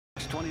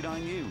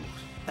29 News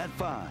at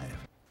 5.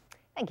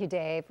 Thank you,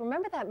 Dave.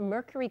 Remember that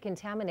Mercury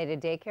contaminated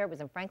daycare? It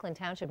was in Franklin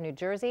Township, New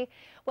Jersey.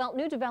 Well,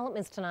 new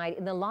developments tonight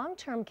in the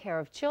long-term care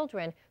of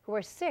children who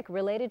are sick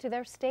related to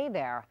their stay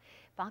there.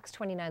 Fox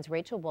 29's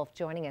Rachel Wolf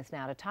joining us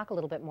now to talk a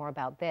little bit more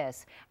about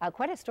this.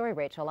 Quite a story,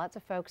 Rachel. Lots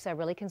of folks are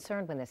really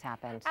concerned when this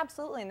happened.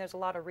 Absolutely, and there's a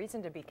lot of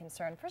reason to be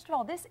concerned. First of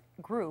all, this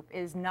group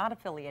is not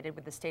affiliated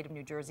with the state of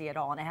New Jersey at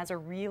all, and it has a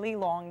really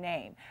long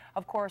name.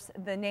 Of course,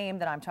 the name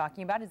that I'm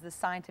talking about is the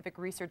Scientific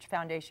Research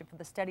Foundation for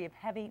the Study of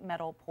Heavy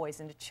Metal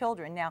Poisoned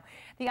Children. Now,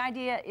 the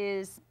idea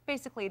is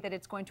basically that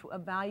it's going to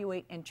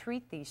evaluate and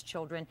treat these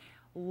children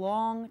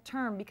long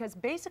term, because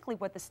basically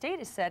what the state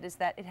has said is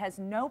that it has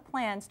no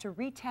plans to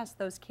retest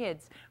those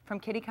kids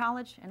from Kitty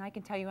College, and I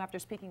can tell you after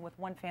speaking with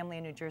one family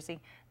in New Jersey,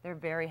 they're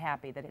very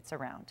happy that it's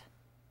around.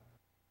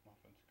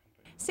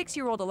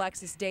 6-year-old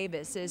Alexis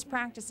Davis is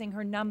practicing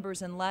her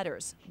numbers and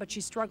letters, but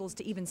she struggles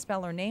to even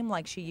spell her name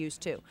like she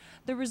used to.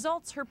 The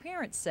results, her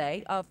parents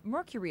say, of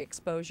mercury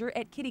exposure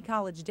at Kitty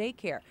College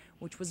Daycare,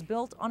 which was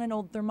built on an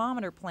old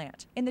thermometer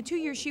plant. In the 2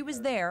 years she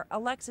was there,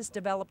 Alexis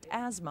developed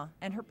asthma,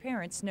 and her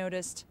parents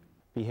noticed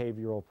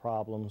behavioral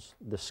problems,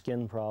 the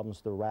skin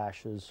problems, the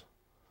rashes,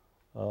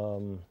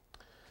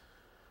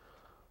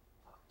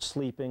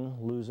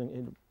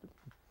 sleeping,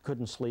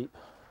 couldn't sleep,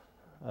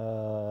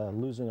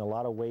 losing a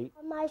lot of weight.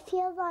 I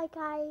feel like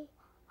I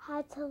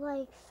had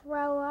to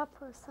throw up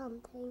or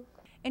something.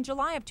 In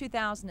July of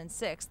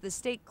 2006, the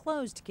state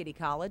closed Kitty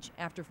College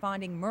after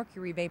finding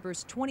mercury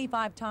vapors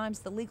 25 times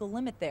the legal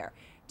limit there.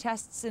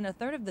 Tests in a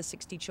third of the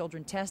 60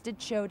 children tested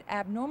showed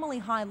abnormally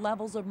high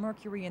levels of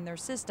mercury in their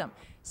system.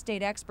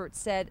 State experts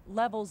said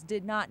levels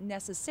did not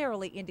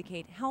necessarily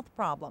indicate health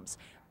problems.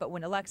 But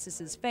when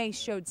Alexis's face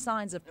showed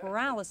signs of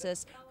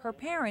paralysis, her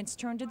parents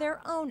turned to their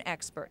own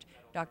expert,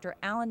 Dr.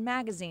 Alan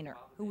Magaziner,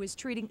 who is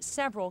treating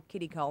several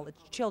Kitty College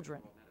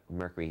children.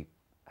 Mercury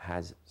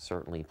has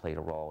certainly played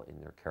a role in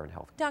their care and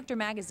health. Dr.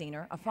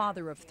 Magaziner, a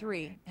father of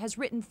 3, has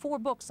written 4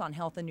 books on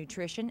health and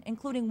nutrition,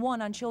 including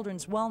one on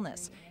children's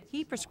wellness.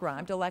 He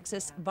prescribed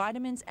Alexis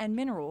vitamins and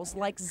minerals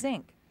like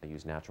zinc. I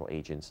use natural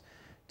agents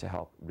to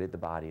help rid the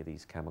body of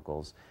these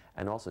chemicals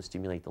and also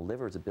stimulate the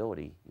liver's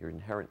ability, your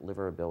inherent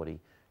liver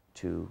ability,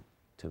 to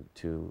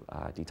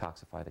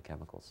detoxify the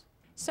chemicals.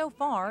 So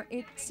far,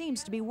 it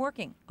seems to be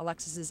working.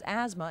 Alexis's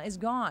asthma is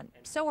gone.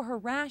 So are her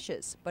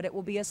rashes, but it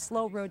will be a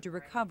slow road to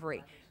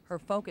recovery. Her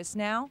focus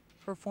now,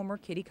 her former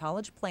Kitty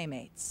College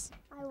playmates.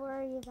 I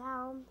worry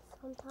about them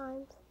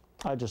sometimes.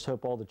 I just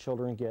hope all the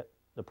children get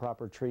the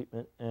proper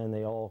treatment and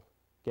they all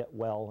get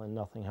well and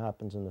nothing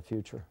happens in the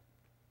future.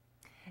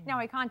 Now,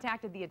 I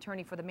contacted the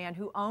attorney for the man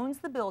who owns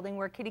the building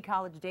where Kitty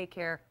College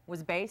Daycare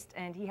was based,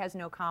 and he has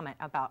no comment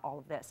about all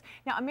of this.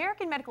 Now,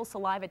 American Medical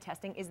Saliva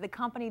Testing is the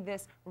company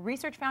this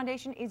research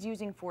foundation is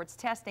using for its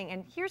testing,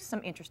 and here's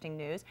some interesting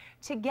news.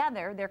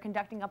 Together, they're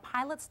conducting a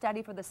pilot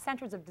study for the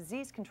Centers of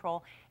Disease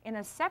Control in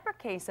a separate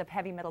case of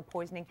heavy metal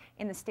poisoning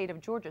in the state of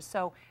Georgia.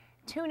 So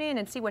tune in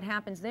and see what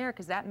happens there,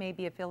 because that may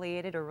be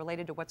affiliated or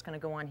related to what's going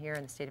to go on here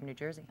in the state of New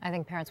Jersey. I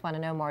think parents want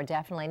to know more,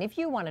 definitely. And if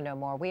you want to know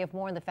more, we have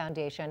more on the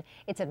foundation.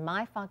 It's at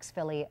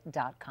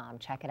myfoxphilly.com.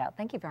 Check it out.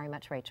 Thank you very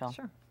much, Rachel.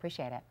 Sure.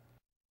 Appreciate it.